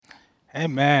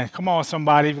Amen. Come on,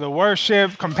 somebody. The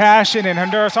worship, compassion, and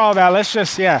Honduras, all that. Let's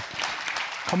just,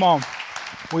 come on.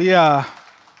 We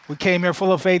came here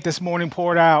full of faith this morning,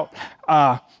 poured out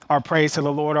our praise to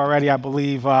the Lord already. I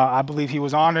believe He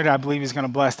was honored. I believe He's going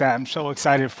to bless that. I'm so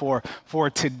excited for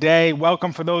today.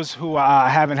 Welcome for those who I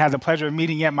haven't had the pleasure of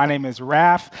meeting yet. My name is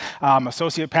Raf. I'm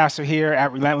associate pastor here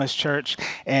at Relentless Church,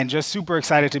 and just super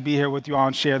excited to be here with you all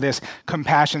and share this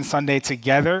Compassion Sunday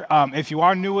together. If you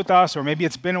are new with us, or maybe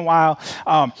it's been a while,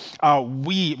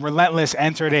 we, Relentless,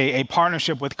 entered a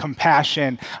partnership with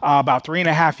Compassion about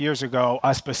 3.5 years ago,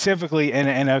 specifically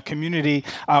in a community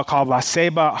called La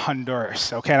Ceiba,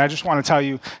 Honduras. Okay, and I just want to tell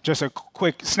you just a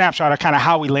quick snapshot of kind of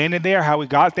how we landed there, how we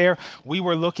got there. We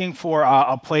were looking for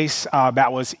a place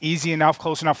that was easy enough,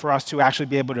 close enough for us to actually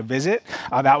be able to visit.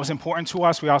 That was important to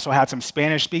us. We also had some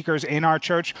Spanish speakers in our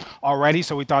church already,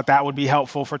 so we thought that would be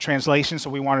helpful for translation. So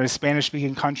we wanted a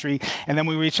Spanish-speaking country, and then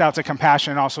we reached out to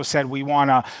Compassion and also said we want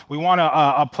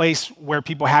a place where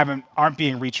people aren't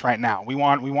being reached right now. We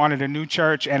wanted a new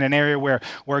church and an area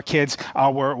where kids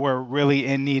were really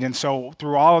in need. And so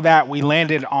through all of that, we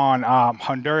landed on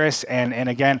Honduras and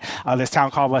again, this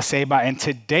town called La Ceiba. And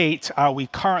to date, we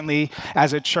currently,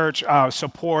 as a church,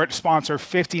 sponsor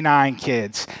 59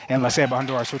 kids in La Ceiba,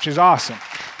 Honduras, which is awesome.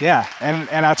 Yeah,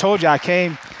 and I told you I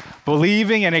came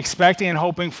believing and expecting and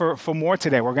hoping for more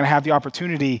today. We're going to have the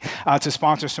opportunity to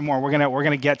sponsor some more. We're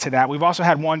going to get to that. We've also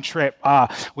had one trip.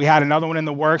 We had another one in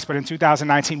the works, but in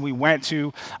 2019 we went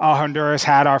to Honduras,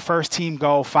 had our first team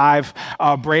go, 5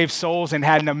 brave souls, and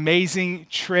had an amazing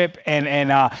trip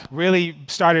and really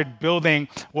started building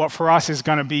what for us is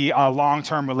going to be a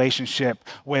long-term relationship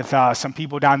with some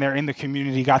people down there in the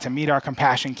community. Got to meet our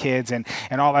Compassion kids and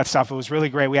all that stuff. It was really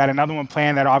great. We had another one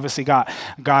planned that obviously got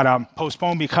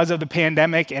postponed because of the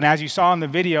pandemic, and as you saw in the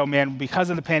video, man, because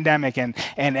of the pandemic and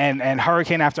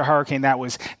hurricane after hurricane that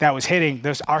was hitting,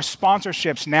 our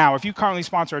sponsorships now. If you currently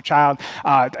sponsor a child,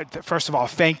 first of all,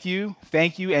 thank you,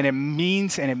 and it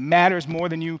means and it matters more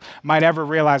than you might ever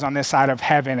realize on this side of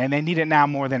heaven, and they need it now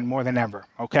more than ever.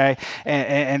 Okay,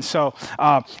 and so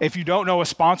if you don't know a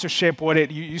sponsorship,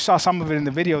 you saw some of it in the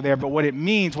video there, but what it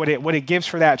means, what it gives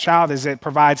for that child is it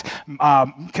provides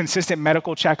consistent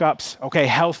medical checkups, okay,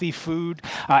 healthy food,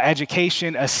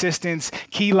 education, assistance,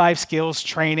 key life skills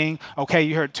training. Okay,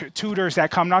 you heard tutors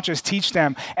that come not just teach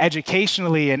them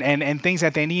educationally and things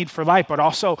that they need for life, but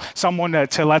also someone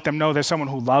to let them know there's someone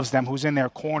who loves them, who's in their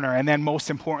corner. And then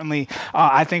most importantly,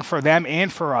 I think for them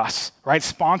and for us, right,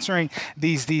 sponsoring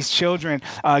these children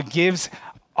gives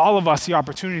all of us the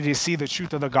opportunity to see the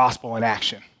truth of the gospel in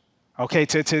action. Okay,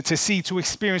 to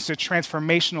experience the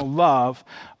transformational love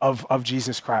of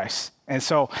Jesus Christ. And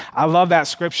so I love that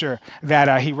scripture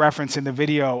that he referenced in the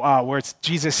video where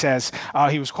Jesus says,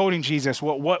 he was quoting Jesus,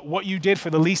 what you did for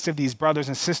the least of these brothers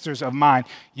and sisters of mine,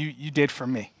 you did for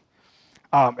me.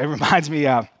 It reminds me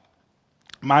of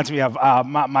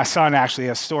my son, actually,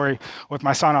 a story with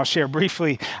my son I'll share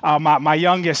briefly. My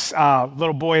youngest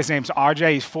little boy, his name's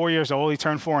RJ. He's 4 years old. He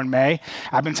turned 4 in May.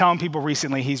 I've been telling people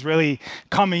recently he's really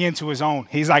coming into his own.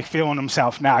 He's like feeling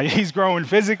himself now. He's growing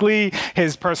physically.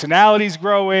 His personality's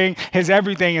growing. His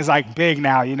everything is like big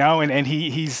now, you know, and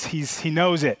he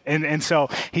knows it. And so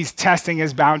he's testing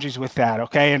his boundaries with that,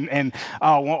 okay? And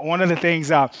one of the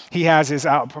things he has is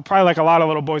probably like a lot of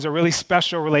little boys, a really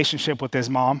special relationship with his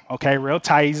mom, okay? Real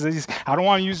tight. I don't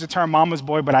want to use the term mama's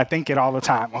boy, but I think it all the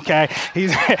time, okay?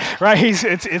 He's right.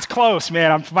 It's close,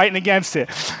 man. I'm fighting against it,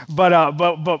 but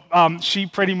she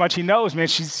pretty much, he knows, man.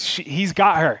 He's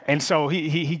got her, and so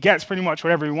he gets pretty much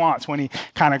whatever he wants when he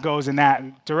kind of goes in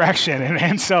that direction.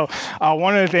 And so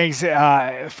one of the things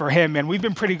for him, and we've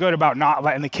been pretty good about not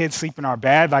letting the kids sleep in our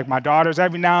bed, like my daughters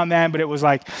every now and then, but it was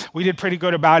like we did pretty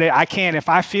good about it. I can't, if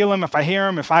I feel him, if I hear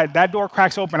him, that door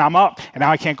cracks open, I'm up, and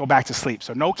now I can't go back to sleep.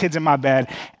 So no kids in my bed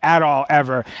at all,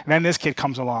 ever. And then this kid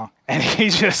comes along, and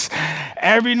he just,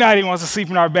 every night he wants to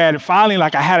sleep in our bed. And finally,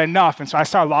 like, I had enough, and so I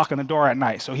started locking the door at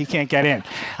night so he can't get in.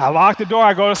 I lock the door,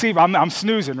 I go to sleep, I'm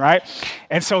snoozing, right?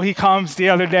 And so he comes the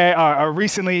other day,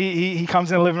 recently, he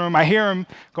comes in the living room. I hear him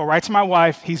go right to my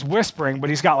wife. He's whispering, but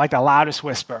he's got like the loudest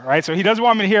whisper, right? So he doesn't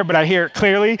want me to hear, but I hear it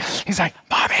clearly. He's like,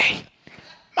 Mommy,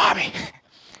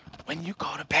 when you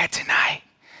go to bed tonight,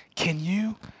 can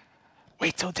you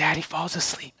wait till Daddy falls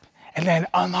asleep and then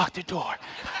unlock the door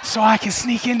so I can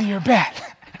sneak into your bed?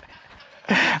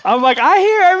 I'm like, I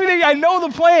hear everything. I know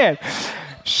the plan.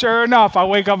 Sure enough, I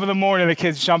wake up in the morning, the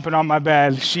kid's jumping on my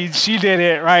bed. She did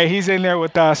it, right? He's in there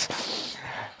with us.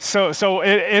 So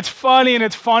it's funny and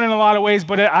it's fun in a lot of ways,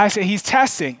 but I say he's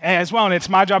testing as well, and it's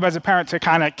my job as a parent to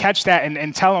kind of catch that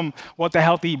and tell him what the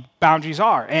healthy boundaries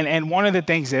are. And one of the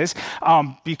things is,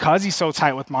 because he's so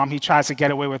tight with mom, he tries to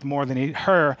get away with more than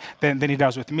he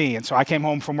does with me. And so I came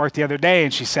home from work the other day,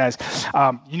 and she says,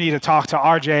 you need to talk to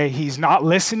RJ. He's not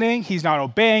listening. He's not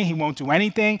obeying. He won't do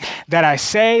anything that I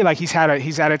say. Like, he's had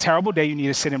a terrible day. You need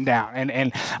to sit him down.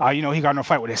 And he got in a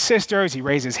fight with his sisters. He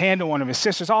raised his hand to one of his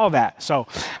sisters, all of that. So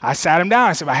I sat him down.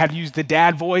 I said, I had to use the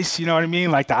dad voice, you know what I mean?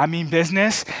 Like the I mean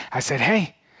business. I said,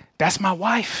 hey, that's my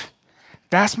wife.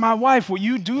 That's my wife. What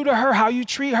you do to her, how you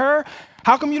treat her,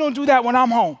 how come you don't do that when I'm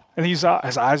home? And his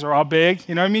eyes are all big,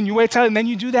 you know what I mean? You wait till, and then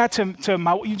you do that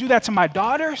to my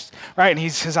daughters, right? And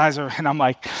his eyes are, and I'm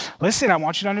like, listen, I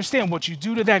want you to understand what you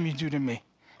do to them, you do to me.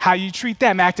 How you treat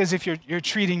them, act as if you're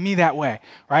treating me that way,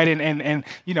 right? And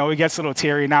it gets a little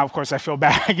teary. Now, of course, I feel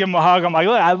bad. I give him a hug. I'm like,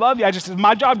 look, I love you. It's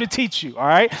my job to teach you, all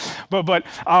right? But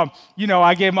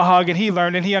I gave him a hug, and he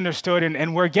learned, and he understood,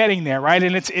 and we're getting there, right?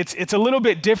 And it's a little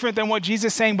bit different than what Jesus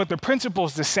is saying, but the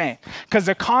principle's the same. Because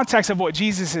the context of what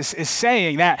Jesus is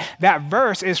saying, that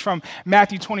verse is from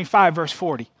Matthew 25, verse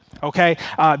 40. Okay,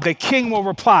 the king will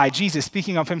reply, Jesus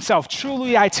speaking of himself,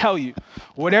 truly I tell you,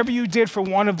 whatever you did for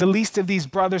one of the least of these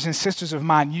brothers and sisters of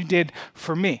mine, you did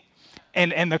for me.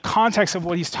 And the context of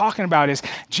what he's talking about is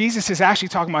Jesus is actually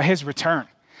talking about his return.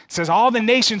 It says all the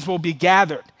nations will be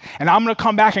gathered, and I'm going to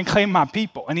come back and claim my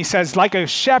people. And he says, like a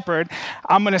shepherd,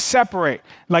 I'm going to separate.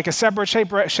 Like a shepherd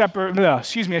separates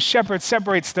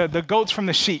the goats from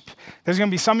the sheep. There's going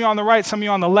to be some of you on the right, some of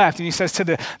you on the left. And he says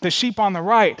to the sheep on the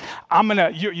right,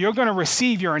 you're going to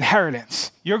receive your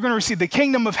inheritance. You're going to receive the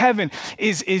kingdom of heaven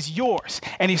is yours.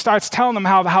 And he starts telling them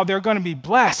how they're going to be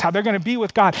blessed, how they're going to be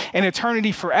with God in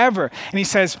eternity forever. And he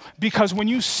says, because when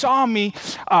you saw me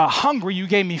hungry, you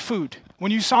gave me food.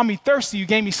 When you saw me thirsty, you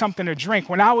gave me something to drink.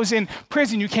 When I was in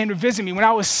prison, you came to visit me. When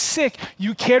I was sick,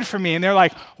 you cared for me. And they're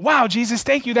like, wow, Jesus,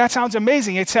 thank you. That sounds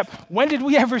amazing. Except, when did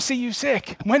we ever see you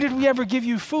sick? When did we ever give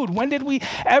you food? When did we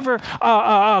ever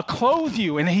clothe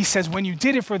you? And he says, when you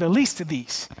did it for the least of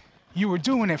these, you were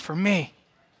doing it for me.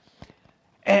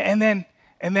 And then,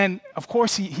 of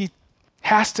course, he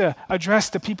has to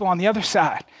address the people on the other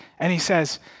side. And he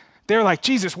says, they're like,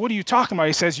 Jesus, what are you talking about?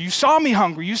 He says, you saw me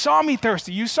hungry. You saw me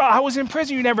thirsty. I was in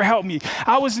prison. You never helped me.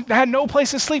 I had no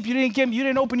place to sleep. You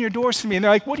didn't open your doors to me. And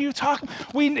they're like, what are you talking?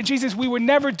 Jesus, we would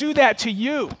never do that to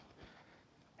you.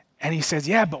 And he says,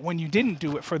 yeah, but when you didn't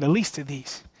do it for the least of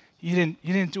these, you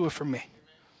didn't do it for me.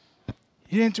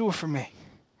 You didn't do it for me.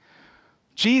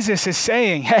 Jesus is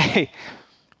saying, hey,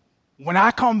 when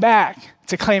I come back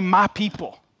to claim my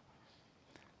people,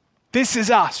 this is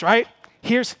us, right?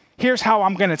 Here's how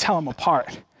I'm going to tell them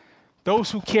apart. Those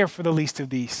who care for the least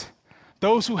of these.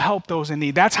 Those who help those in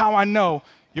need. That's how I know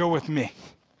you're with me.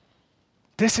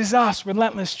 This is us,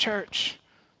 Relentless Church.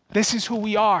 This is who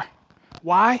we are.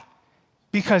 Why?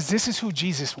 Because this is who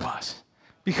Jesus was.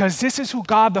 Because this is who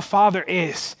God the Father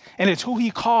is. And it's who he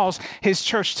calls his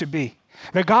church to be.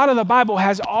 The God of the Bible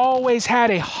has always had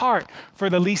a heart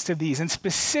for the least of these. And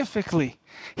specifically,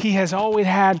 he has always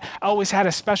had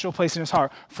a special place in his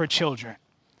heart for children.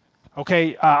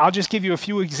 Okay, I'll just give you a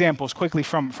few examples quickly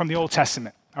from the Old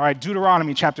Testament. All right,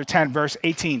 Deuteronomy chapter 10, verse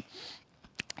 18.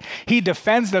 He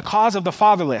defends the cause of the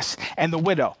fatherless and the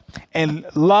widow and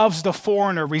loves the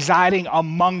foreigner residing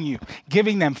among you,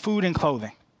 giving them food and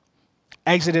clothing.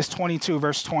 Exodus 22,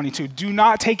 verse 22. Do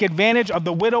not take advantage of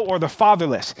the widow or the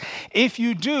fatherless. If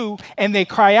you do, and they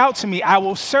cry out to me, I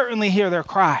will certainly hear their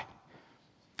cry.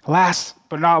 Last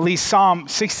but not least, Psalm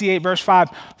 68, verse 5.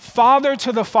 Father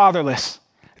to the fatherless,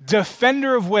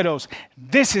 defender of widows,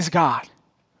 this is God.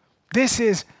 This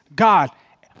is God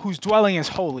whose dwelling is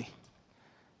holy.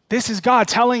 This is God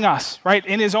telling us, right,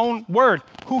 in his own word,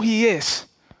 who he is,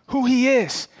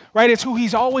 right? It's who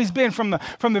he's always been from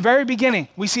the very beginning.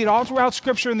 We see it all throughout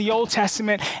Scripture in the Old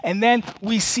Testament, and then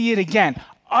we see it again,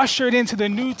 ushered into the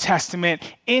New Testament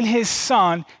in his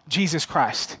Son, Jesus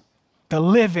Christ, the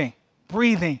living,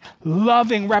 breathing,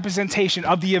 loving representation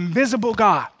of the invisible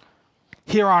God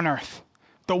here on earth.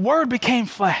 The Word became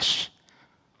flesh.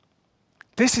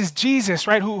 This is Jesus,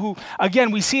 right? Who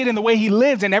again, we see it in the way he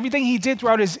lived and everything he did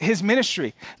throughout his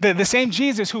ministry. The same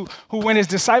Jesus who when his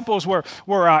disciples were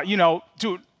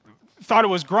thought it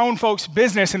was grown folks'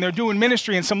 business and they're doing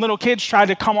ministry, and some little kids tried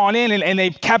to come on in and they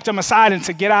kept him aside and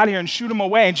to get out of here and shoot him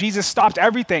away. And Jesus stopped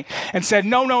everything and said,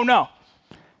 no,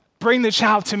 bring the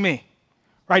child to me.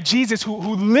 Right? Jesus who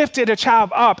lifted a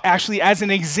child up actually as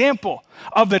an example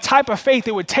of the type of faith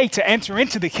it would take to enter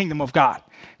into the kingdom of God.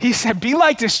 He said, be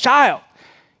like this child.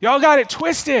 Y'all got it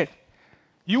twisted.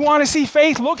 You want to see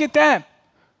faith? Look at them.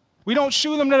 We don't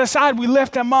shoo them to the side. We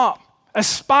lift them up.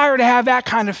 Aspire to have that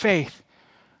kind of faith.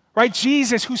 Right?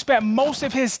 Jesus, who spent most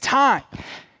of his time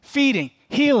feeding,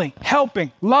 healing,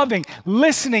 helping, loving,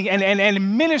 listening,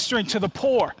 and ministering to the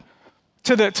poor,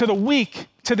 to the weak,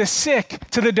 to the sick,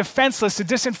 to the defenseless, the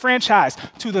disenfranchised,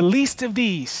 to the least of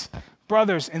these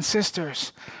brothers and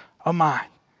sisters of mine.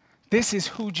 This is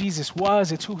who Jesus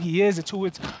was. It's who he is. It's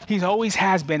who he always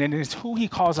has been, and it's who he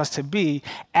calls us to be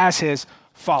as his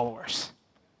followers.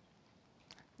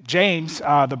 James,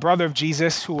 the brother of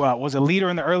Jesus, who was a leader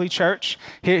in the early church,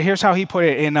 here's how he put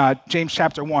it in James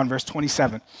chapter 1, verse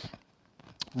 27.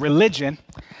 Religion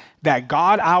that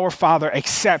God our Father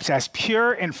accepts as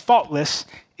pure and faultless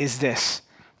is this: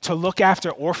 to look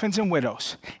after orphans and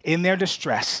widows in their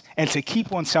distress and to keep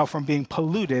oneself from being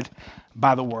polluted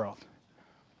by the world.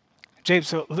 James,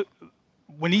 so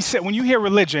when you hear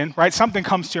religion, right, something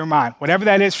comes to your mind, whatever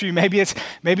that is for you. Maybe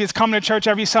it's coming to church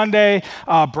every Sunday,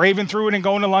 braving through it and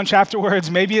going to lunch afterwards.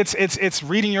 Maybe it's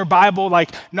reading your Bible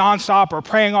like nonstop or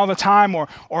praying all the time,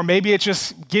 or maybe it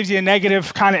just gives you a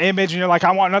negative kind of image and you're like,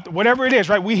 I want nothing. Whatever it is,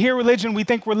 right? We hear religion, we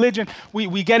think religion,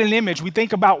 we get an image, we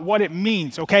think about what it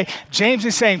means, okay? James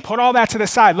is saying, put all that to the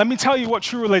side. Let me tell you what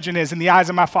true religion is in the eyes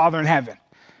of my Father in heaven.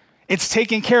 It's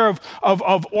taking care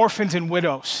of orphans and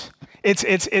widows. This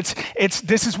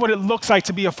is what it looks like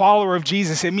to be a follower of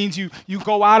Jesus. It means you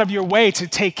go out of your way to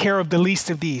take care of the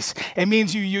least of these. It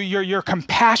means you're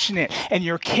compassionate and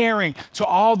you're caring to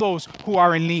all those who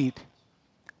are in need.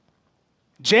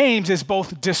 James is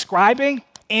both describing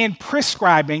and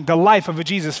prescribing the life of a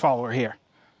Jesus follower here.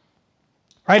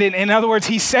 Right? In other words,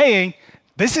 he's saying,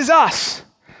 this is us.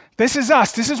 This is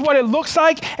us. This is what it looks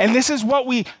like, and this is what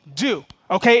we do.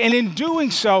 Okay, and in doing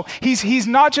so, he's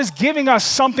not just giving us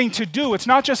something to do. It's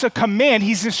not just a command.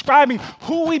 He's describing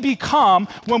who we become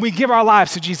when we give our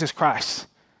lives to Jesus Christ.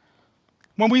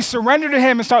 When we surrender to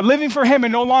him and start living for him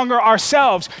and no longer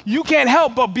ourselves, you can't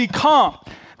help but become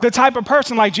the type of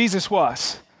person like Jesus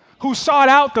was, who sought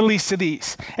out the least of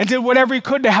these and did whatever he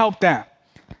could to help them.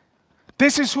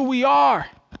 This is who we are.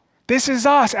 This is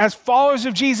us as followers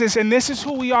of Jesus, and this is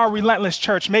who we are, Relentless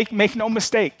Church. Make no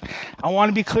mistake. I want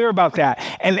to be clear about that.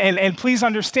 And please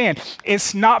understand,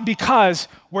 it's not because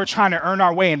we're trying to earn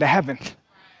our way into heaven.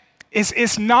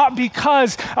 It's not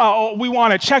because we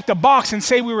want to check the box and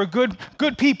say we were good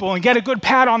people and get a good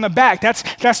pat on the back.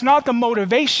 That's not the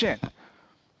motivation.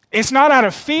 It's not out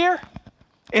of fear.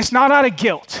 It's not out of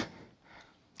guilt.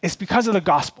 It's because of the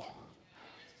gospel.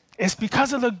 It's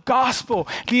because of the gospel,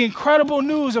 the incredible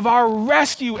news of our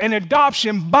rescue and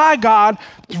adoption by God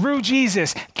through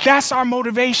Jesus. That's our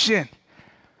motivation.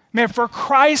 Man, for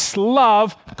Christ's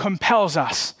love compels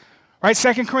us. Right?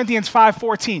 2 Corinthians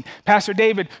 5:14. Pastor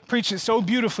David preached it so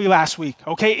beautifully last week.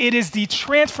 Okay? It is the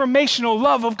transformational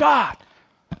love of God,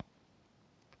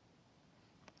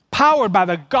 powered by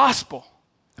the gospel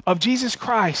of Jesus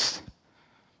Christ,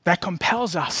 that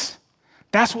compels us.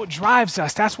 That's what drives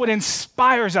us. That's what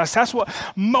inspires us. That's what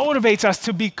motivates us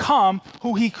to become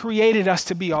who he created us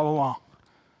to be all along.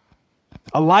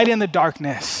 A light in the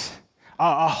darkness,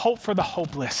 a hope for the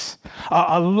hopeless,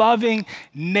 a loving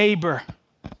neighbor,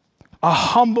 a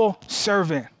humble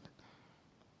servant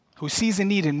who sees a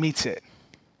need and meets it.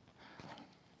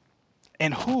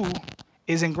 And who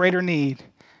is in greater need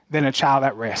than a child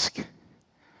at risk?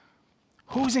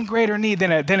 Who's in greater need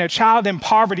than a child in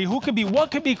poverty?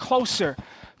 What could be closer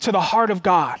to the heart of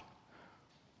God?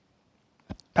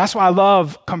 That's why I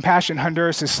love Compassion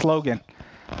Honduras' slogan.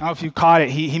 I don't know if you caught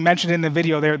it. He mentioned in the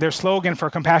video, their slogan for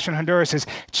Compassion Honduras is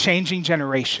changing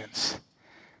generations.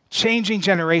 Changing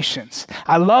generations.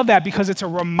 I love that because it's a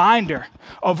reminder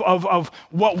of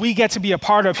what we get to be a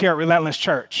part of here at Relentless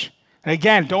Church. And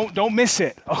again, don't miss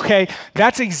it, okay?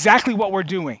 That's exactly what we're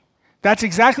doing. That's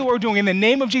exactly what we're doing in the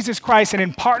name of Jesus Christ and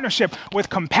in partnership with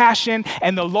Compassion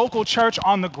and the local church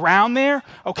on the ground there,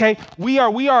 okay? We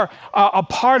are a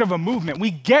part of a movement. We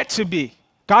get to be.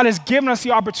 God has given us the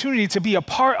opportunity to be a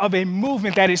part of a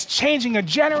movement that is changing a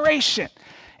generation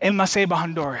in La Ceiba,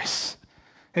 Honduras.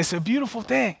 It's a beautiful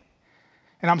thing.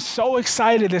 And I'm so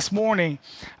excited this morning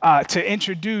to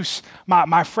introduce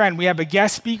my friend. We have a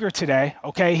guest speaker today,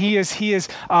 okay? He is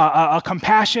a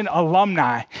Compassion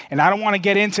alumni. And I don't want to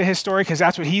get into his story because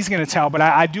that's what he's going to tell, but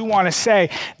I do want to say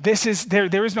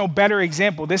there is no better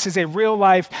example. This is a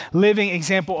real-life living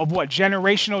example of what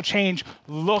generational change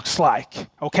looks like,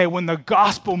 okay? When the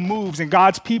gospel moves and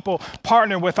God's people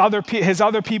partner with his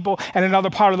other people in another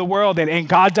part of the world and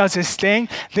God does his thing,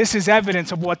 this is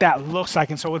evidence of what that looks like.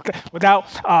 And so without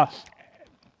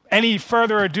any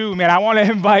further ado, man, I want to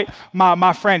invite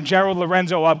my friend Gerald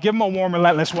Lorenzo up. Give him a warm,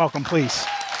 relentless welcome, please.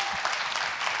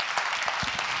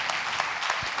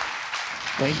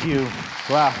 Thank you.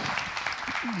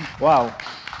 Wow.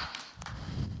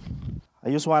 I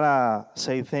just want to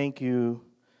say thank you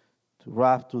to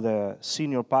Ralph, to the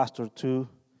senior pastor too.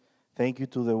 Thank you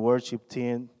to the worship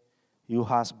team. You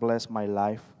has blessed my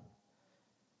life.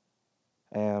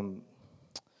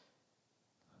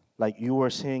 Like you were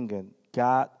singing,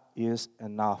 God is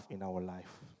enough in our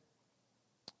life.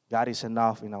 God is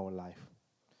enough in our life.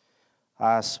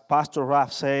 As Pastor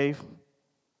Ralph said,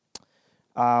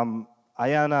 I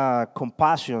am a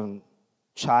compassion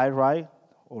child, right?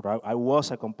 Or I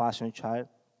was a compassion child.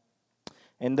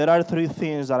 And there are three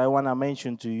things that I want to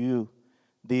mention to you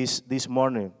this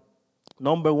morning.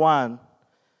 Number one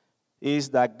is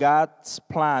that God's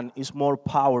plan is more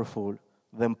powerful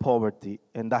than poverty.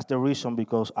 And that's the reason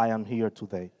because I am here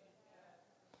today.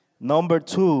 Number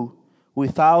two,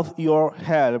 without your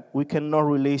help, we cannot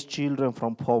release children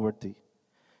from poverty.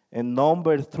 And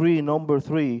number three,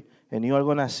 and you are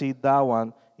going to see that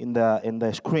one in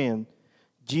the screen,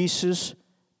 Jesus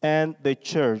and the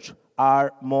church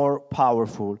are more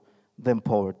powerful than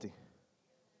poverty.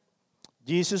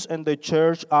 Jesus and the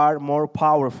church are more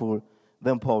powerful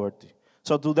than poverty.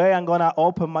 So today I'm going to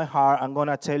open my heart. I'm going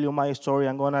to tell you my story.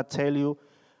 I'm going to tell you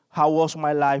how was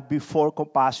my life before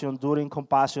Compassion, during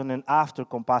Compassion, and after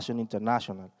Compassion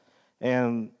International.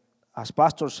 And as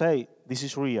Pastor say, this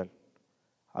is real.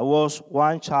 I was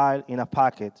one child in a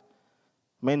packet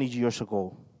many years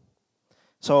ago.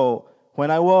 So when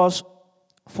I was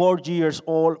 4 years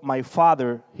old, my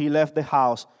father, he left the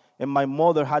house, and my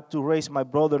mother had to raise my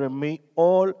brother and me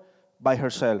all by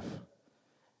herself.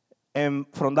 And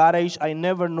from that age, I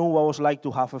never knew what it was like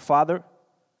to have a father.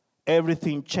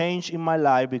 Everything changed in my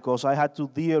life because I had to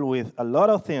deal with a lot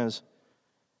of things.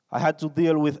 I had to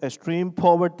deal with extreme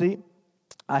poverty.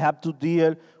 I had to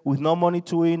deal with no money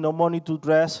to eat, no money to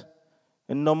dress,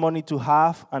 and no money to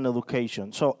have an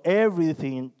education. So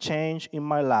everything changed in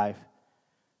my life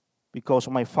because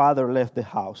my father left the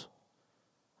house.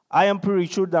 I am pretty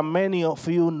sure that many of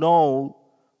you know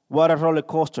what a roller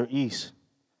coaster is.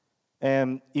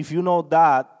 And if you know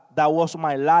that was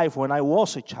my life when I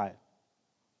was a child.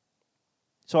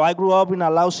 So I grew up in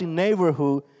a lousy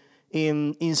neighborhood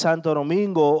in Santo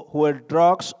Domingo where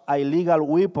drugs, illegal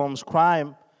weapons,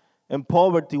 crime, and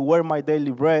poverty were my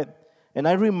daily bread. And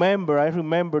I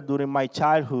remember during my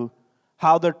childhood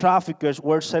how the traffickers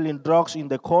were selling drugs in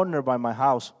the corner by my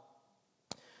house.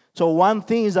 So one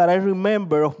thing that I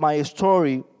remember of my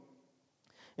story,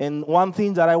 and one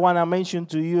thing that I want to mention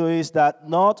to you is that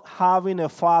not having a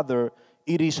father,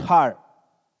 it is hard.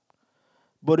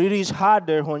 But it is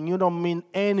harder when you don't mean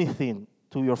anything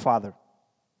to your father.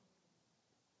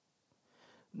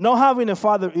 Not having a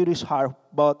father, it is hard.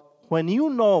 But when you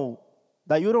know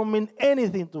that you don't mean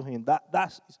anything to him,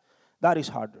 that is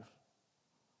harder.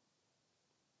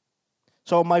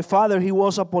 So my father, he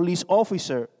was a police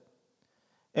officer.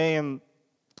 And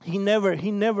he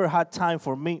never had time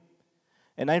for me.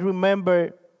 And I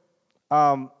remember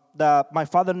that my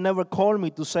father never called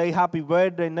me to say happy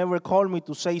birthday, never called me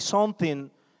to say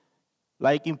something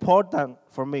like important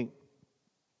for me.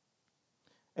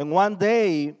 And one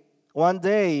day,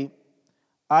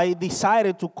 I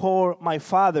decided to call my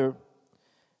father.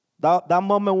 That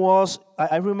moment was,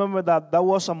 I remember that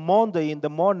was a Monday in the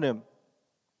morning.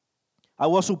 I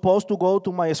was supposed to go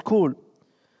to my school,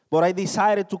 but I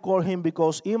decided to call him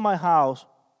because in my house,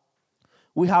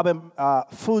 we have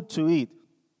food to eat.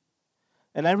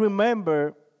 And I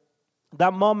remember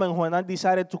that moment when I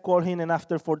decided to call him, and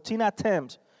after 14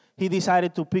 attempts, he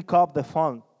decided to pick up the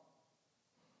phone.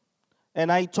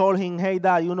 And I told him, hey,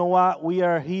 Dad, you know what? We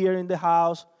are here in the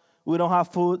house. We don't have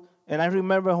food. And I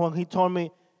remember when he told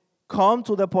me, come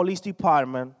to the police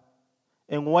department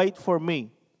and wait for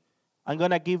me. I'm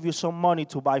going to give you some money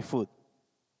to buy food.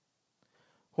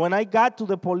 When I got to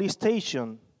the police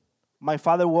station, my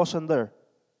father wasn't there.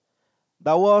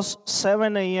 That was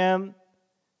 7 a.m.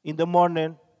 in the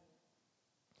morning,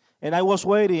 and I was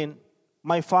waiting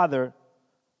my father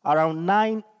around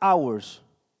 9 hours,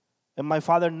 and my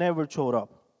father never showed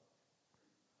up.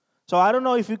 So I don't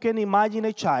know if you can imagine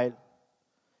a child,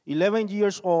 11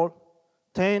 years old,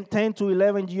 10 to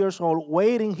 11 years old,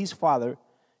 waiting his father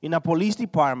in a police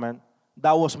department.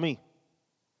 That was me.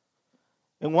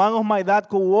 And one of my dad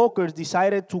co-workers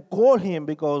decided to call him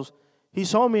because he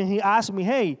saw me and he asked me,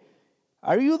 hey,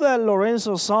 are you the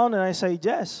Lorenzo's son? And I said,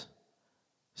 yes.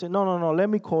 He said, no, let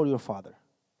me call your father.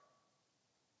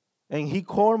 And he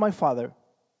called my father.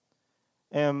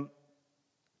 And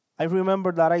I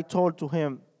remember that I told to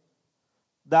him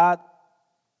that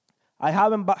I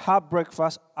haven't had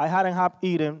breakfast. I hadn't had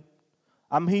eaten.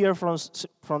 I'm here from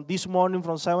this morning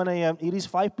from 7 a.m. It is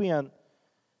 5 p.m.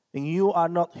 and you are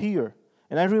not here.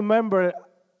 And I remember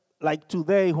like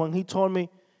today when he told me,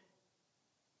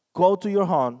 go to your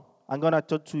home. I'm going to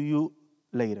talk to you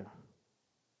later.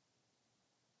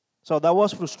 So that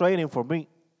was frustrating for me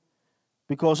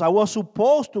because I was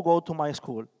supposed to go to my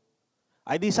school.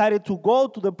 I decided to go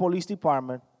to the police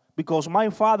department because my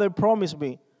father promised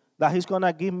me that he's going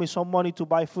to give me some money to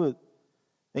buy food,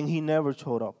 and he never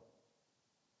showed up.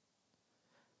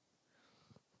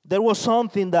 There was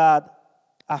something that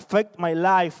affected my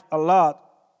life a lot,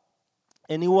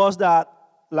 and it was that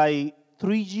like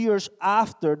 3 years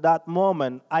after that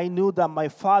moment, I knew that my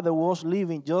father was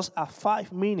living just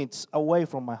 5 minutes away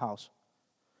from my house.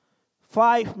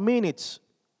 5 minutes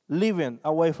living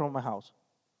away from my house.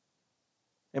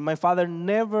 And my father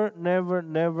never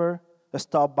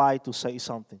stopped by to say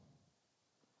something.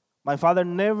 My father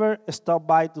never stopped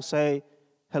by to say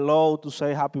hello, to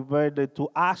say happy birthday, to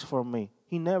ask for me.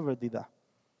 He never did that.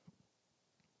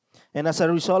 And as a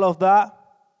result of that,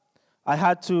 I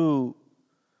had to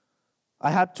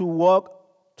walk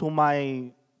to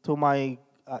my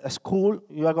school.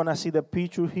 You are going to see the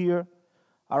picture here.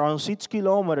 Around 6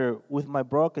 kilometers with my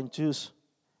broken shoes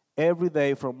every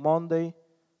day from Monday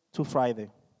to Friday.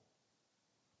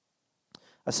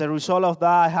 As a result of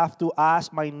that, I have to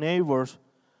ask my neighbors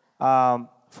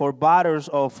for bottles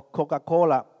of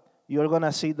Coca-Cola. You're going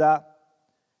to see that.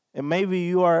 And maybe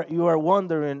you are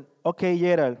wondering, okay,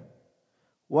 Gerald,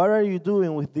 what are you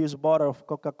doing with this bottle of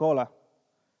Coca-Cola?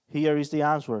 Here is the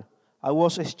answer. I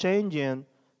was exchanging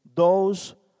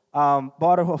those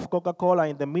bottles of Coca-Cola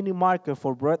in the mini market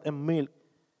for bread and milk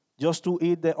just to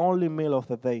eat the only meal of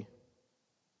the day.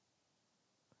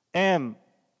 And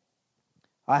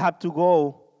I had to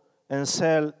go and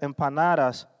sell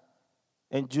empanadas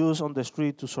and juice on the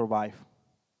street to survive.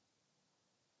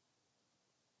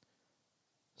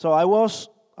 So I was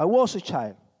a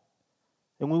child,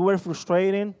 and we were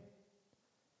frustrated.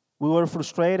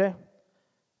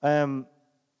 And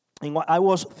I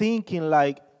was thinking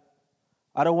like,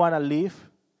 I don't want to live.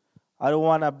 I don't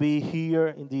want to be here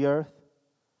in the earth.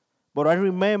 But I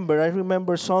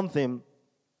remember something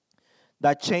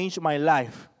that changed my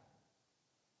life.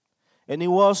 And it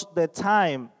was the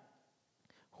time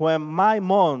when my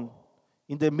mom,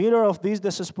 in the middle of this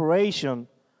desperation,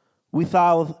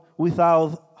 without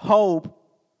hope,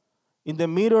 in the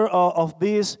middle of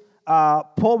this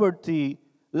poverty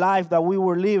life that we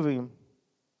were living,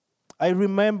 I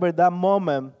remember that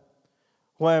moment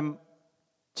when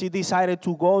she decided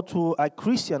to go to a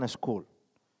Christian school.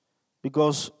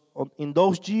 Because in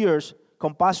those years,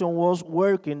 Compassion was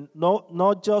working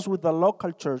not just with the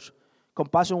local church.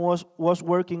 Compassion was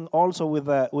working also with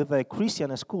a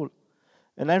Christian school.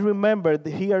 And I remember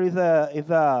here is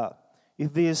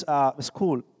this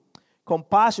school.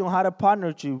 Compassion had a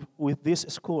partnership with this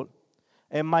school.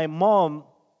 And my mom,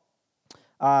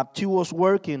 she was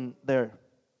working there.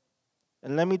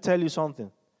 And let me tell you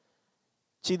something.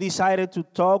 She decided to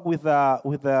talk with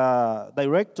the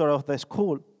director of the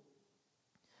school.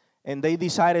 And they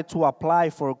decided to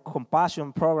apply for a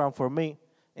Compassion program for me.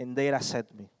 And they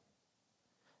accepted me.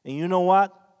 And you know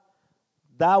what?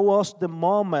 That was the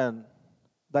moment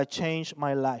that changed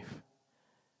my life.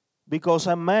 Because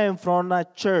a man from a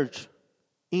church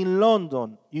in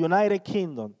London, United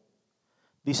Kingdom,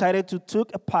 decided to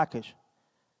take a package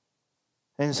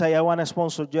and say, I want to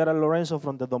sponsor Gerald Lorenzo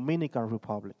from the Dominican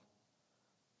Republic.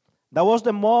 That was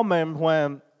the moment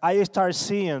when I started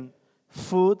seeing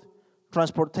food,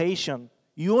 transportation,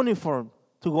 uniform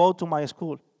to go to my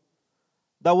school.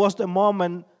 That was the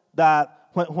moment that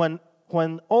when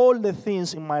all the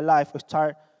things in my life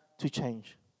start to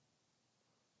change.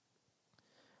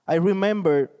 I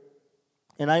remember,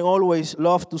 and I always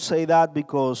love to say that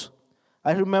because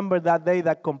I remember that day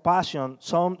that Compassion,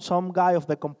 some guy of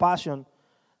the Compassion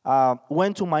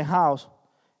went to my house,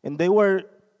 and they were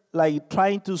like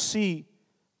trying to see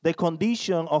the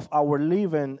condition of our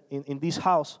living in this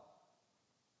house.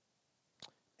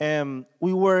 And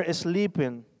we were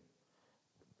sleeping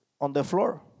on the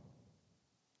floor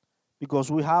because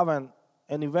we haven't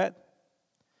any bed.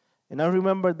 And I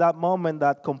remember that moment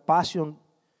that Compassion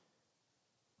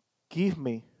gave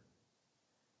me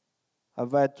a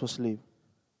bed to sleep.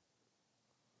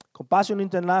 Compassion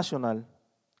International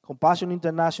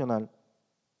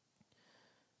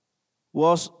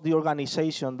was the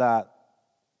organization that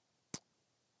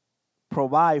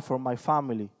provide for my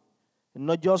family, and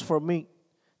not just for me.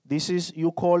 This is,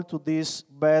 you call to this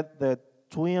bed the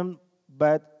twin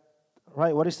bed,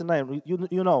 right? What is the name?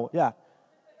 You know, yeah.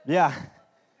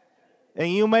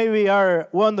 And you maybe are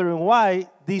wondering why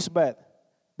this bed.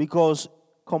 Because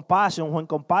when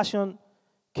Compassion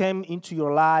came into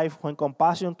your life, when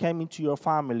Compassion came into your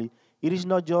family, it is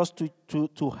not just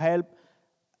to help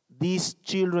these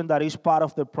children that is part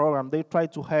of the program. They try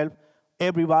to help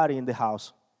everybody in the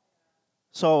house.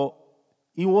 So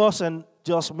it wasn't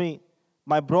just me.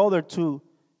 My brother, too,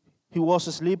 he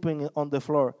was sleeping on the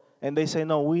floor. And they say,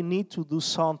 no, we need to do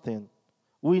something.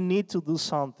 We need to do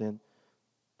something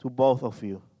to both of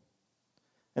you.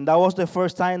 And that was the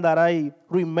first time that I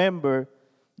remember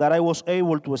that I was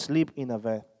able to sleep in a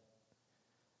bed.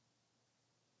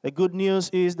 The good news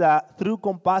is that through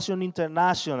Compassion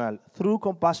International,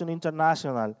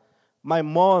 my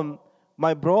mom,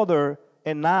 my brother,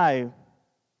 and I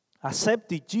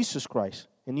accepted Jesus Christ.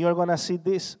 And you are going to see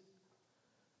this.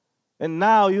 And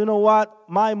now, you know what?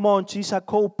 My mom, she's a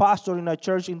co-pastor in a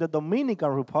church in the Dominican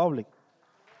Republic.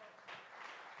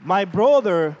 My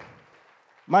brother,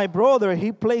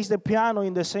 he plays the piano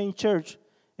in the same church.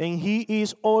 And he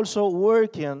is also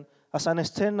working as an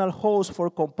external host for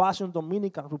Compassion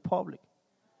Dominican Republic.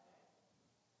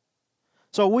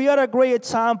 So we are a great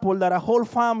example that a whole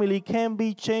family can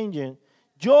be changing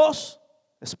just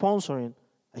sponsoring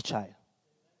a child.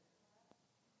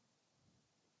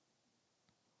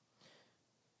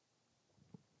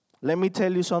 Let me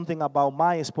tell you something about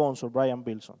my sponsor, Brian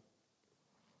Bilson.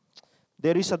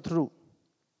 There is a truth,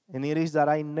 and it is that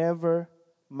I never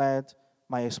met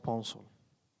my sponsor.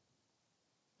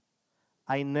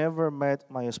 I never met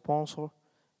my sponsor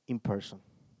in person.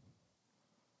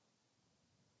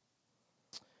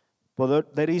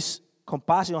 But there is,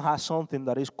 Compassion has something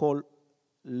that is called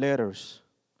letters.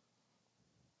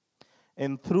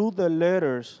 And through the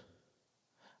letters,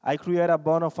 I create a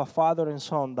bond of a father and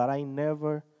son that I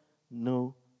never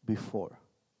knew before.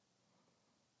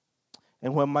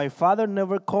 And when my father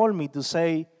never called me to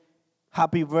say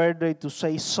happy birthday, to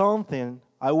say something,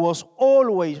 I was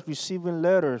always receiving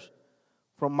letters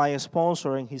from my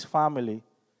sponsor and his family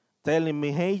telling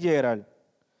me, hey, Gerald,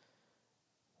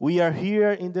 we are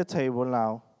here in the table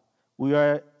now. We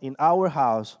are in our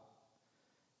house.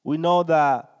 We know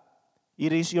that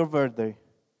it is your birthday,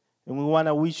 and we want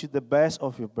to wish you the best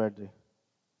of your birthday.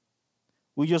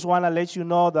 We just want to let you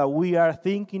know that we are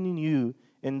thinking in you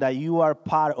and that you are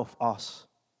part of us.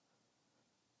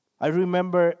 I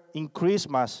remember in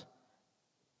Christmas,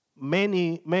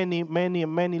 many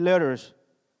letters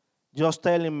just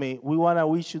telling me, we want to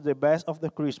wish you the best of the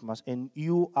Christmas, and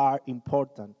you are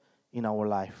important in our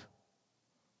life.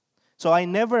 So I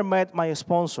never met my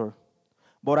sponsor,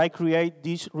 but I create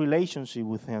this relationship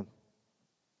with him.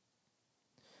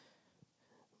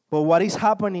 But what is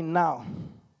happening now?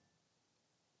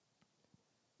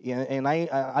 And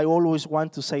I always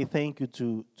want to say thank you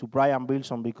to Brian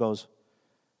Bilson, because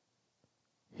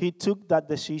he took that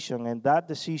decision, and that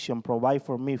decision provided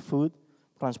for me food,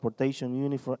 transportation,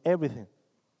 uniform, everything.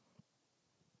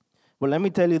 But let me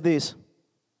tell you this.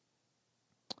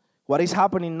 What is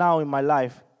happening now in my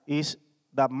life is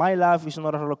that my life is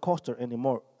not a roller coaster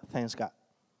anymore, thanks God.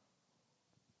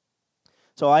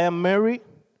 So I am married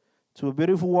to a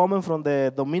beautiful woman from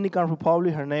the Dominican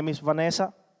Republic. Her name is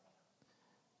Vanessa.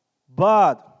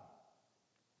 But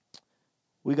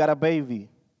we got a baby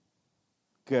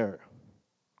girl,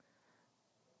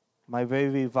 my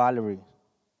baby Valerie.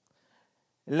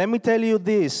 And let me tell you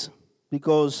this,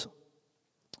 because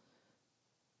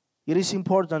it is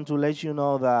important to let you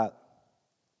know that,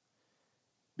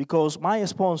 because my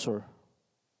sponsor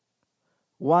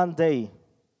one day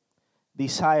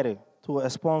decided to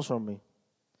sponsor me,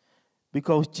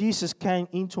 because Jesus came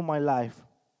into my life,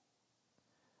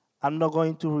 I'm not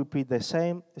going to repeat the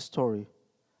same story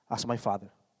as my father.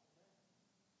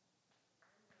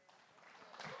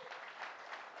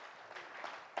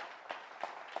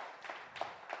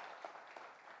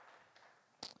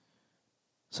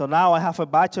 So now I have a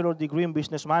bachelor's degree in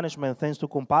business management thanks to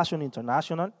Compassion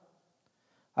International.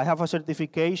 I have a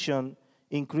certification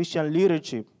in Christian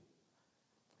leadership.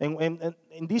 And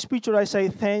in this picture I say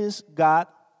thanks God,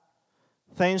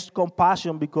 thanks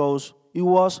Compassion, because it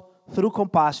was through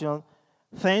Compassion,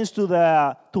 thanks to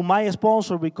my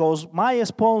sponsor, because my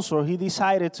sponsor, he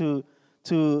decided to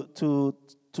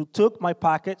took my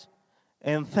package,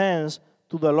 and thanks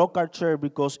to the local church,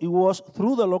 because it was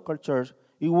through the local church,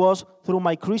 it was through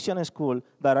my Christian school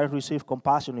that I received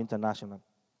Compassion International.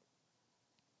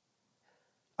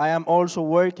 I am also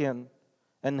working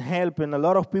and helping a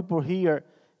lot of people here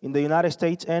in the United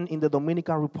States and in the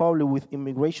Dominican Republic with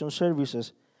immigration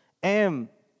services, and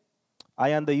I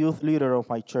am the youth leader of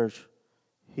my church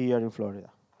here in Florida.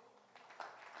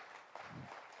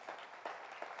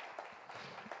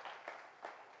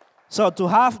 So to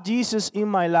have Jesus in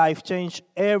my life changed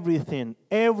everything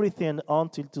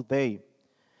until today.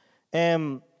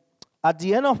 And at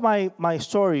the end of my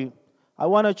story, I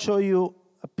want to show you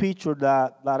a picture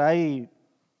that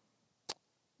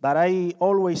that I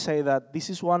always say that this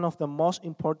is one of the most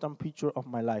important pictures of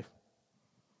my life.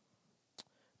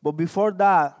 But before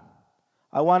that,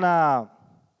 I want to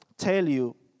tell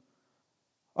you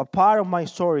a part of my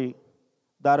story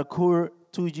that occurred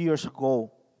 2 years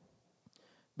ago.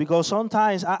 Because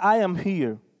sometimes I am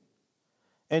here,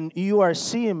 and you are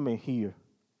seeing me here.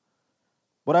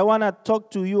 But I want to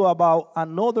talk to you about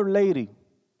another lady,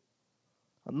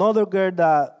 another girl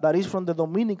that is from the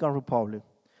Dominican Republic.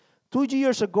 2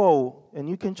 years ago, and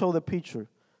you can show the picture,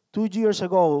 2 years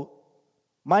ago,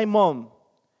 my mom,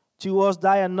 she was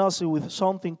diagnosed with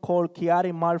something called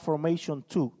Chiari malformation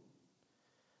 2.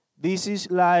 This is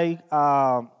like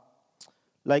a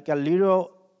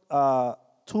little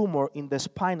tumor in the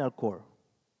spinal cord.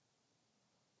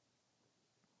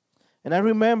 And I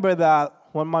remember that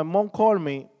when my mom called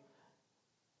me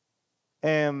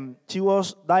and she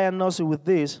was diagnosed with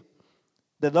this,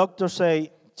 the doctor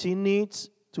said she needs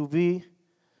to be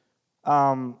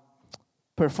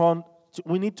performed.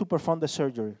 We need to perform the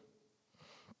surgery.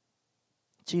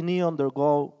 She need to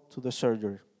undergo to the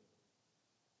surgery.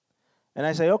 And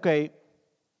I say, okay,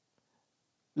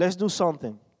 let's do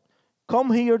something.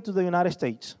 Come here to the United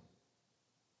States.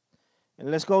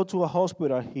 And let's go to a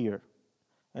hospital here.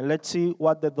 And let's see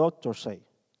what the doctors say.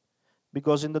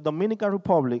 Because in the Dominican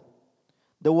Republic,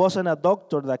 there wasn't a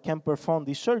doctor that can perform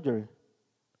this surgery.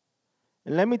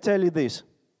 And let me tell you this.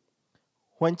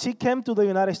 When she came to the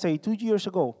United States 2 years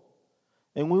ago,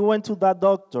 and we went to that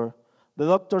doctor, the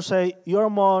doctor said, your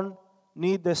mom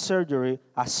needs the surgery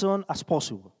as soon as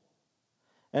possible.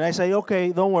 And I say,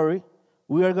 okay, don't worry.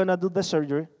 We are going to do the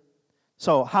surgery.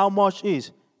 So how much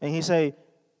is? And he said,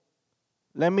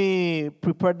 let me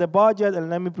prepare the budget and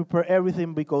let me prepare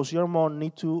everything because your mom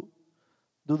needs to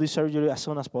do the surgery as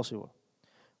soon as possible.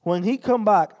 When he come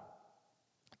back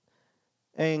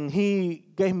and he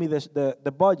gave me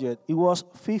the budget, it was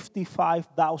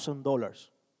 $55,000.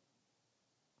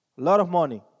 A lot of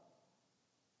money.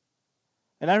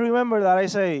 And I remember that I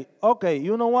say, okay,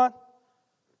 you know what?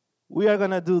 We are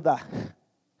going to do that.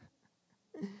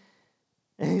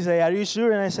 And he said, are you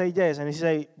sure? And I say, yes. And he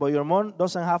said, but your mom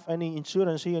doesn't have any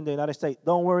insurance here in the United States.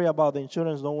 Don't worry about the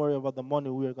insurance. Don't worry about the money.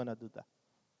 We are going to do that.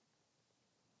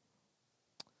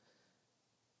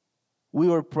 We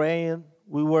were praying.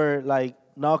 We were like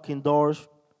knocking doors,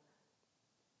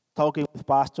 talking with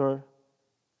pastor,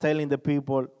 telling the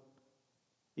people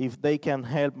if they can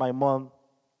help my mom.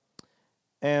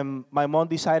 And my mom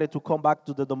decided to come back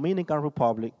to the Dominican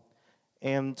Republic.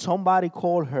 And somebody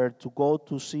called her to go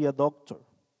to see a doctor.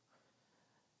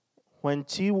 When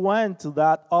she went to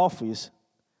that office,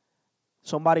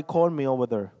 somebody called me over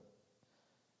there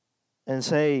and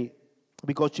say,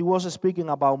 because she was speaking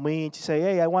about me, she said,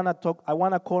 hey, I want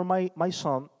to call my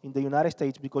son in the United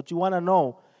States because you want to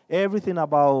know everything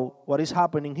about what is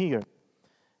happening here.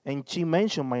 And she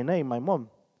mentioned my name, my mom.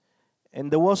 And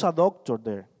there was a doctor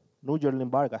there, Nujerlin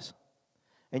Vargas.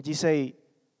 And she said,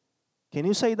 can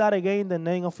you say that again, the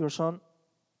name of your son?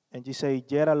 And she said,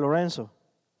 Gerald Lorenzo.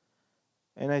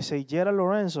 And I say, Gerald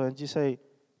Lorenzo. And she said,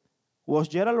 was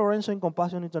Gerald Lorenzo in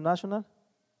Compassion International?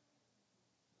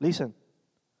 Listen.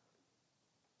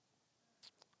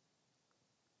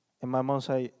 And my mom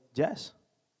said, yes.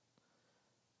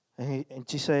 And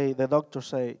she said, the doctor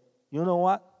said, you know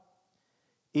what?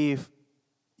 If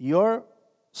your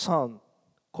son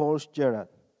calls Gerald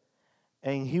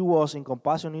and he was in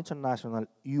Compassion International,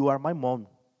 you are my mom.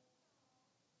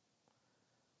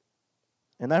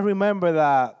 And I remember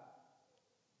that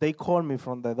they called me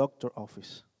from the doctor's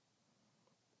office.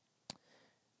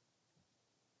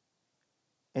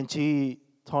 And she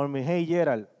told me, hey,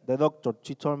 Gerald, the doctor,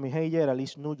 she told me, hey, Gerald,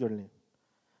 it's Nujerlin.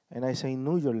 And I say,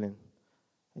 Nujerlin.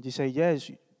 And she said, yes,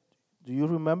 do you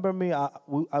remember me?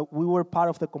 We were part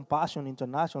of the Compassion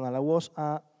International. I was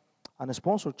a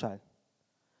sponsored child.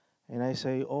 And I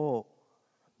say, oh,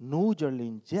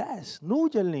 Nujerlin, yes,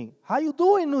 Nujerlin. How you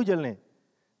doing, Nujerlin?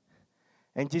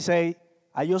 And she say,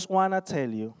 I just want to tell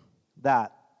you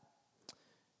that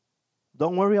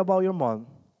don't worry about your mom.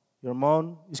 Your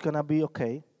mom is going to be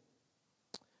okay.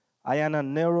 I am a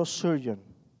neurosurgeon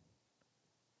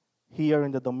here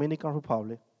in the Dominican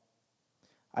Republic.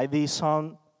 I did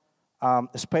some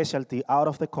specialty out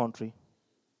of the country.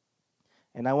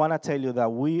 And I want to tell you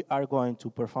that we are going to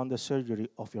perform the surgery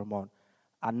of your mom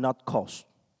at not cost.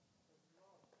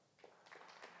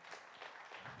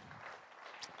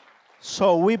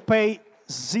 So we pay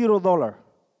 $0.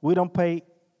 We don't pay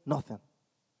nothing.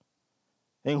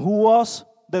 And who was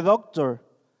the doctor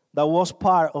that was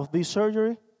part of this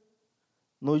surgery?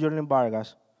 Nujerlin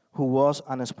Vargas, who was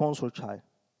an sponsored child.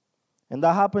 And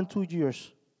that happened 2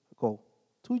 years ago.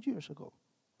 2 years ago.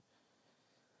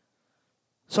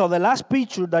 So the last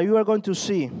picture that you are going to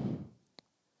see,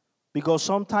 because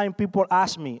sometimes people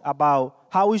ask me about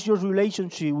how is your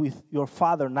relationship with your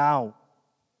father now?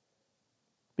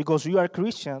 Because you are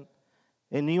Christian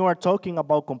and you are talking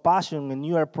about compassion and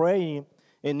you are praying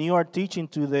and you are teaching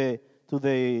to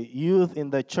the youth in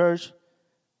the church,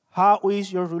 how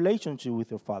is your relationship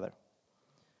with your father?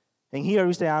 And here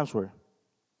is the answer.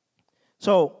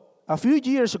 So a few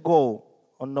years ago,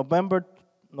 on November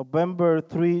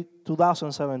 3,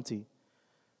 2017,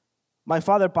 my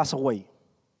father passed away.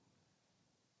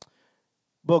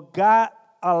 But God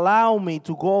allowed me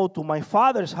to go to my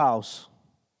father's house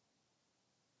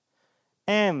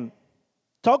and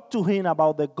talk to him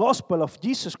about the gospel of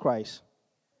Jesus Christ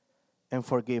and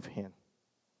forgive him.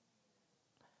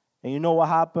 And you know what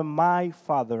happened? My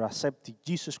father accepted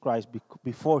Jesus Christ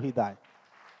before he died.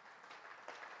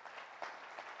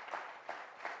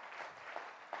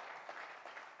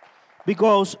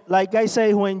 Because, like I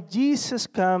say, when Jesus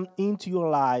came into your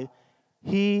life,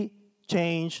 he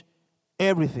changed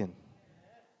everything.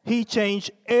 He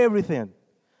changed everything.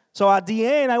 So at the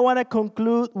end, I want to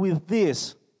conclude with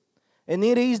this. And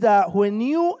it is that when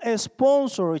you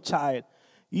sponsor a child,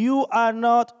 you are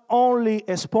not only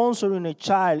sponsoring a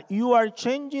child, you are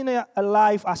changing a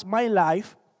life as my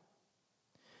life.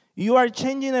 You are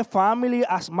changing a family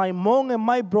as my mom and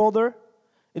my brother.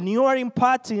 And you are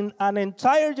impacting an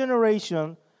entire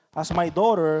generation as my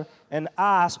daughter and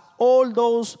as all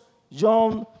those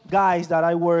young guys that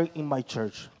I work in my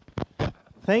church.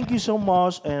 Thank you so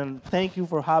much, and thank you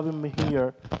for having me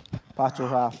here, Pastor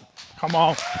Raf. Come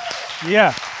on.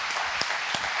 Yeah.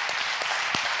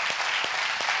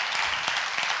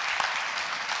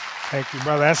 Thank you,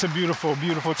 brother. That's a beautiful,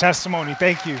 beautiful testimony.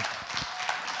 Thank you.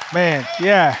 Man,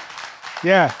 yeah.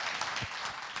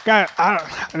 God, I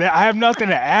have nothing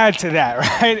to add to that,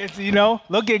 right? It's,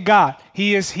 look at God.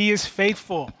 He is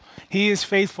faithful. He is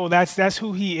faithful. That's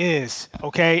who he is,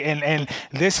 okay? And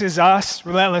this is us,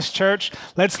 Relentless Church.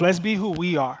 Let's be who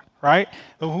we are, right?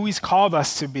 Who he's called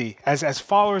us to be as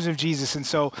followers of Jesus. And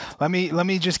so let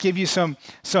me just give you some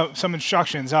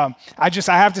instructions. I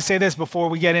have to say this before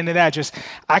we get into that.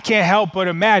 I can't help but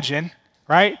imagine,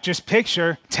 right? Just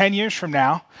picture 10 years from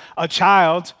now, a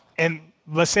child in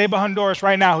La Ceiba, Honduras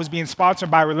right now, who's being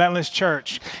sponsored by Relentless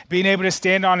Church, being able to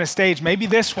stand on a stage, maybe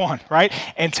this one, right,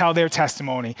 and tell their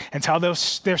testimony and tell their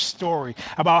story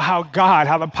about how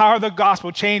the power of the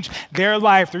gospel changed their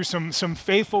life through some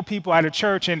faithful people at a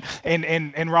church in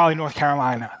Raleigh, North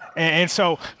Carolina. And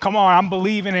so, come on, I'm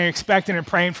believing and expecting and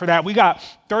praying for that. We got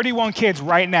 31 kids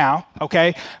right now,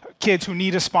 okay, kids who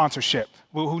need a sponsorship.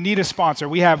 Who need a sponsor.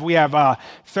 We have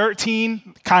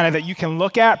 13 kind of that you can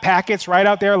look at, packets right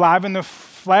out there, live in the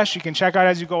flesh. You can check out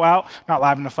as you go out. Not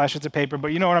live in the flesh, it's a paper, but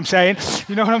you know what I'm saying.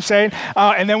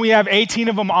 And then we have 18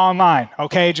 of them online,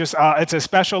 okay? It's a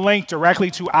special link directly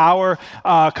to our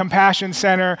Compassion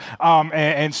Center.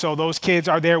 And so those kids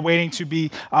are there waiting to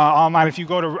be online. If you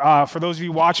go to, for those of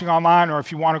you watching online, or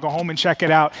if you want to go home and check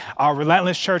it out,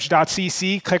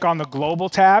 relentlesschurch.cc, click on the global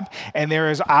tab, and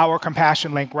there is our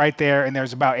Compassion link right there. And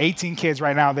there's about 18 kids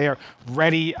right now. They are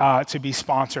ready to be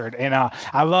sponsored. And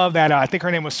I love that. I think her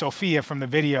name was Sophia from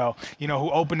the video, who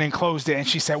opened and closed it. And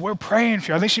she said, we're praying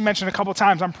for you. I think she mentioned a couple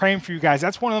times, I'm praying for you guys.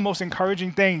 That's one of the most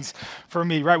encouraging things for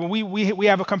me, right? When we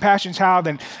have a compassion child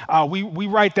and we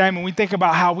write them and we think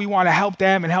about how we want to help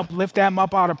them and help lift them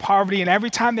up out of poverty. And every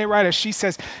time they write us, she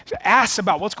says, asks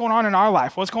about what's going on in our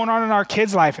life, what's going on in our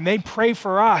kids' life. And they pray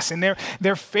for us. And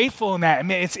they're faithful in that. I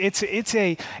mean, it's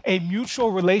a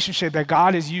mutual relationship that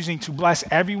God is using to bless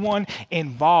everyone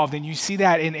involved. And you see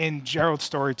that in Gerald's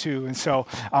story too. And so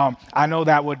I know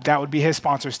that would be his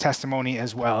sponsor's testimony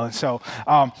as well. And so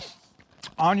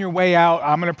on your way out,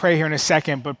 I'm going to pray here in a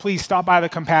second, but please stop by the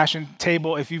Compassion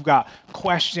table if you've got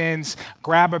questions,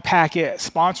 grab a packet,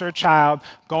 sponsor a child,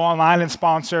 go online and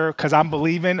sponsor, because I'm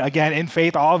believing, again, in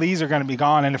faith, all these are going to be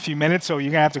gone in a few minutes, so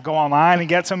you're going to have to go online and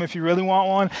get some if you really want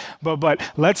one. But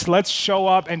let's show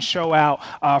up and show out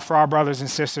for our brothers and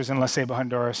sisters in La Ceiba,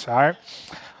 Honduras, all right?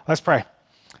 Let's pray.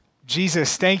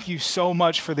 Jesus, thank you so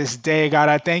much for this day, God.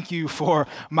 I thank you for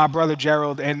my brother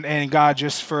Gerald and God,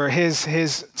 just for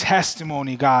his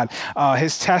testimony, God,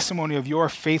 his testimony of your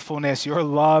faithfulness, your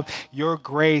love, your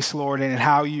grace, Lord, and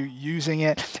how you're using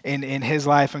it in his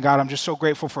life. And God, I'm just so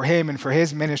grateful for him and for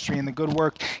his ministry and the good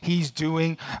work he's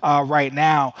doing right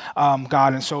now,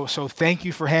 God. And so thank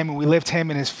you for him, and we lift him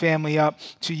and his family up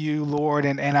to you, Lord.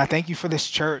 And I thank you for this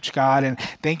church, God, and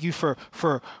thank you for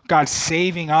God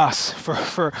saving us,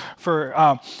 for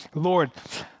Lord,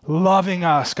 loving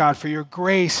us, God, for your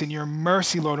grace and your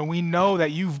mercy, Lord. And we know that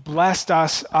you've blessed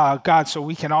us, God, so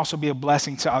we can also be a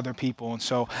blessing to other people. And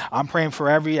so I'm praying for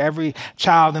every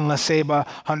child in La Ceiba,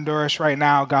 Honduras right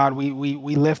now, God. We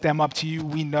lift them up to you.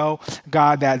 We know,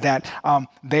 God, that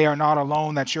they are not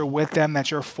alone, that you're with them, that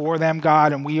you're for them,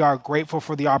 God. And we are grateful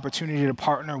for the opportunity to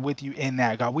partner with you in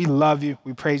that, God. We love you.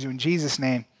 We praise you in Jesus'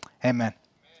 name. Amen.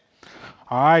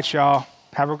 All right, y'all.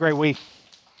 Have a great week.